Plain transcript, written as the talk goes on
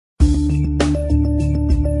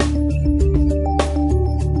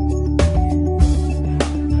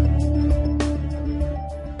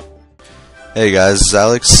Hey guys, it's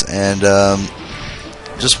Alex, and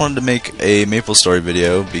just wanted to make a Maple Story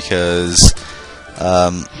video because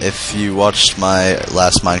if you watched my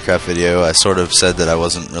last Minecraft video, I sort of said that I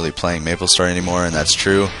wasn't really playing Maple Story anymore, and that's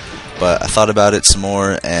true, but I thought about it some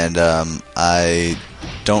more, and I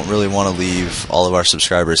don't really want to leave all of our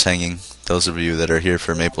subscribers hanging, those of you that are here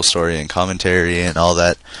for Maple Story and commentary and all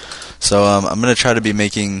that. So I'm going to try to be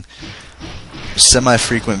making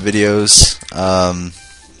semi-frequent videos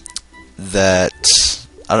that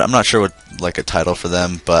I'm not sure what like a title for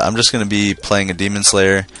them, but I'm just going to be playing a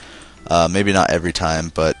Demonslayer, maybe not every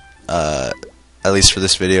time, but at least for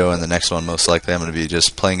this video and the next one most likely I'm going to be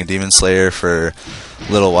just playing a Demonslayer for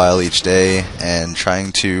a little while each day and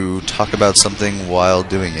trying to talk about something while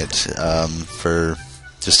doing it, for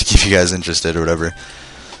just to keep you guys interested or whatever.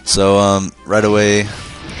 So right away,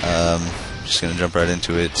 just going to jump right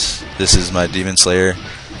into it. This is my Demonslayer.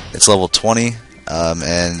 It's level 20.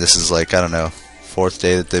 And this is like, I don't know, 4th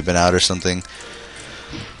day that they've been out or something.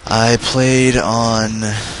 I played on,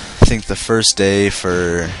 I think the first day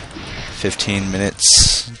for 15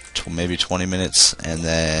 minutes, maybe 20 minutes, and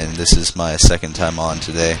then this is my second time on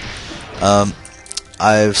today.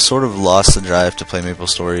 I've sort of lost the drive to play Maple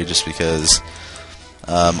Story just because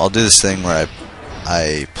I'll do this thing where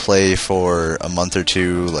I play for a month or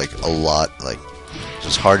two, like a lot, like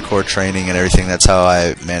just hardcore training and everything. That's how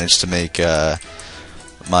I managed to make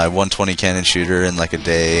my 120 cannon shooter in like a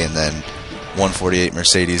day, and then 148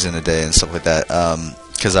 Mercedes in a day and stuff like that,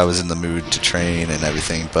 because I was in the mood to train and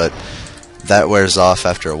everything. But that wears off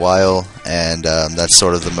after a while, and that's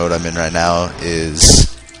sort of the mode I'm in right now.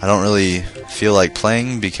 Is I don't really feel like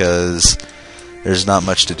playing because there's not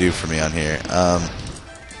much to do for me on here.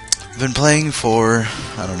 I've been playing for,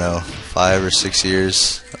 I don't know, 5 or 6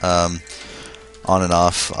 years, on and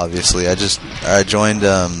off. Obviously, I joined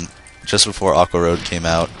just before Aqua Road came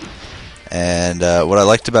out, and what I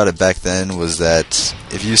liked about it back then was that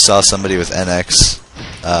if you saw somebody with NX,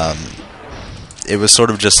 it was sort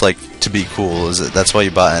of just like to be cool. That's why you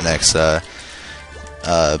bought NX.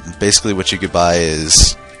 Basically what you could buy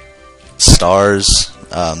is stars,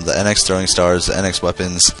 the NX throwing stars, the NX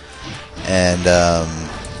weapons, and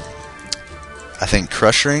I think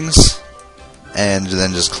crush rings, and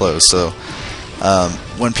then just clothes. So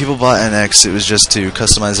when people bought NX, it was just to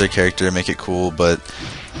customize their character, make it cool. But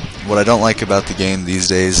what I don't like about the game these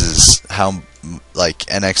days is how like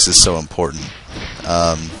NX is so important.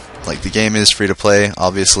 Like the game is free to play,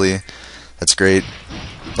 obviously, that's great,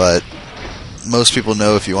 but most people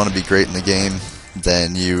know if you want to be great in the game,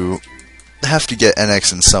 then you have to get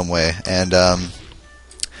NX in some way. And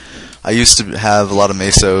I used to have a lot of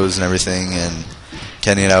mesos and everything, and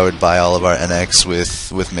Kenny and I would buy all of our NX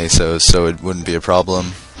with mesos, so it wouldn't be a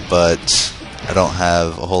problem. But I don't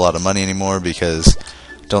have a whole lot of money anymore because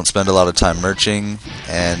I don't spend a lot of time merching,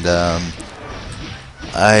 and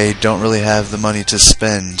I don't really have the money to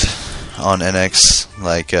spend on NX,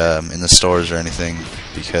 like in the stores or anything,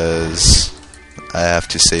 because I have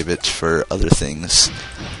to save it for other things.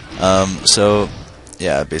 So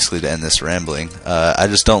yeah, basically to end this rambling, I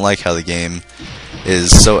just don't like how the game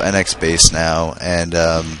is so NX based now, and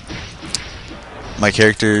my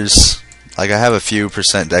characters, like I have a few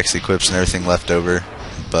 % dex equips and everything left over,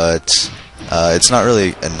 but it's not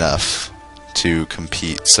really enough to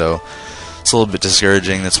compete, so it's a little bit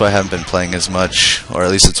discouraging. That's why I haven't been playing as much, or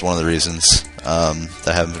at least it's one of the reasons that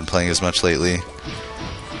I haven't been playing as much lately.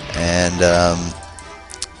 And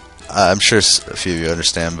I'm sure a few of you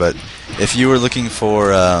understand, but if you were looking for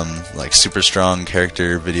like super strong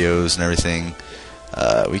character videos and everything,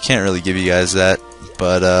 we can't really give you guys that,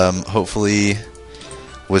 but hopefully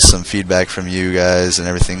with some feedback from you guys and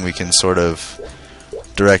everything, we can sort of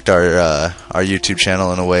direct our YouTube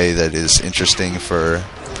channel in a way that is interesting for a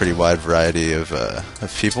pretty wide variety of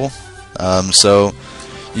people. So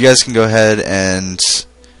you guys can go ahead and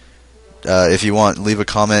if you want, leave a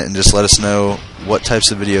comment and just let us know what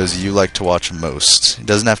types of videos you like to watch most. It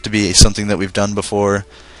doesn't have to be something that we've done before.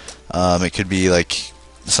 It could be like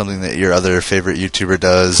something that your other favorite YouTuber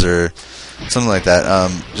does or something like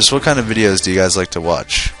that. Just what kind of videos do you guys like to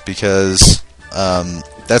watch? Because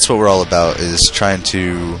that's what we're all about, is trying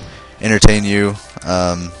to entertain you.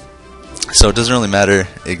 So it doesn't really matter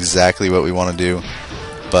exactly what we want to do,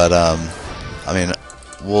 but I mean,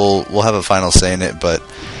 we'll have a final say in it, but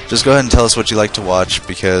just go ahead and tell us what you like to watch,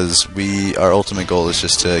 because our ultimate goal is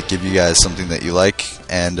just to give you guys something that you like,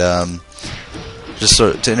 and just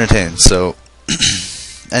sort of to entertain. So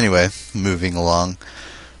anyway, moving along.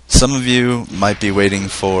 Some of you might be waiting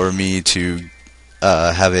for me to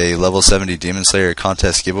have a level 70 Demonslayer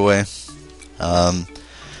contest giveaway.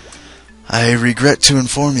 I regret to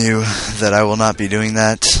inform you that I will not be doing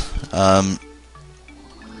that.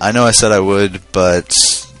 I know I said I would, but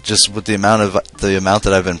just with the amount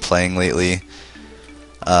that I've been playing lately,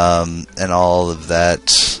 and all of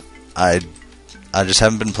that, I just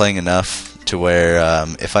haven't been playing enough to where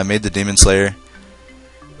if I made the Demonslayer,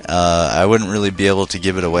 I wouldn't really be able to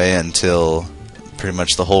give it away until pretty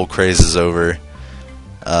much the whole craze is over.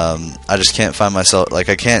 I just can't find myself, like,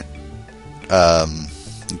 I can't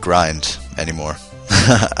grind anymore.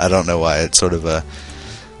 I don't know why. It's sort of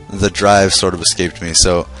the drive sort of escaped me,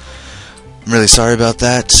 so I'm really sorry about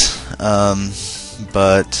that.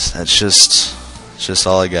 But that's just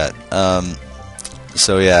all I got.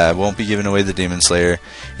 So yeah, I won't be giving away the Demonslayer.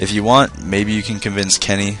 If you want, maybe you can convince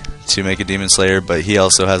Kenny to make a Demonslayer, but he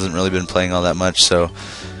also hasn't really been playing all that much, so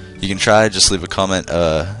you can try. Just leave a comment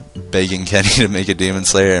begging Kenny to make a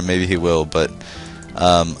Demonslayer, and maybe he will, but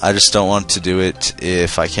I just don't want to do it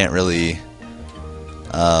if I can't really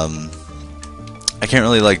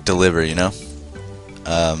like deliver, you know?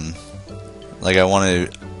 Like, I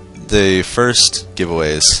wanted the first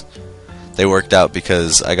giveaways, they worked out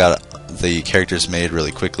because I got the characters made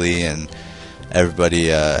really quickly, and everybody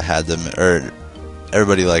had them, or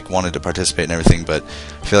everybody like wanted to participate and everything. But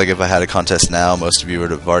I feel like if I had a contest now, most of you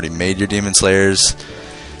would have already made your Demonslayers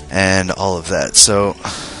and all of that. So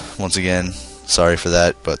once again, sorry for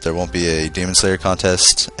that, but there won't be a Demonslayer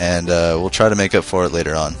contest, and we'll try to make up for it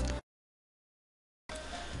later on.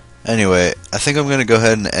 Anyway, I think I'm gonna go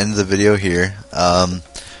ahead and end the video here.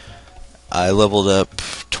 I leveled up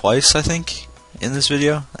twice, I think, in this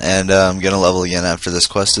video, and I'm gonna level again after this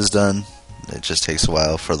quest is done. It just takes a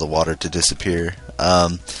while for the water to disappear.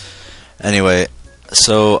 Anyway,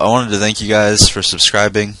 so I wanted to thank you guys for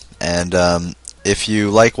subscribing, and if you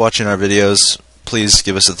like watching our videos, please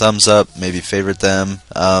give us a thumbs up, maybe favorite them.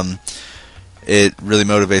 It really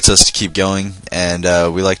motivates us to keep going, and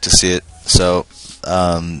we like to see it. So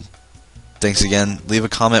thanks again. Leave a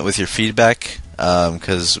comment with your feedback,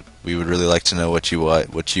 because we would really like to know what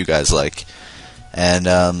you guys like. And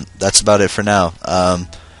that's about it for now.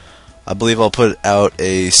 I believe I'll put out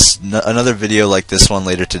another video like this one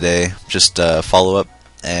later today, just follow up,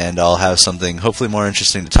 and I'll have something hopefully more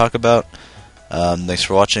interesting to talk about. Thanks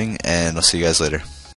for watching, and I'll see you guys later.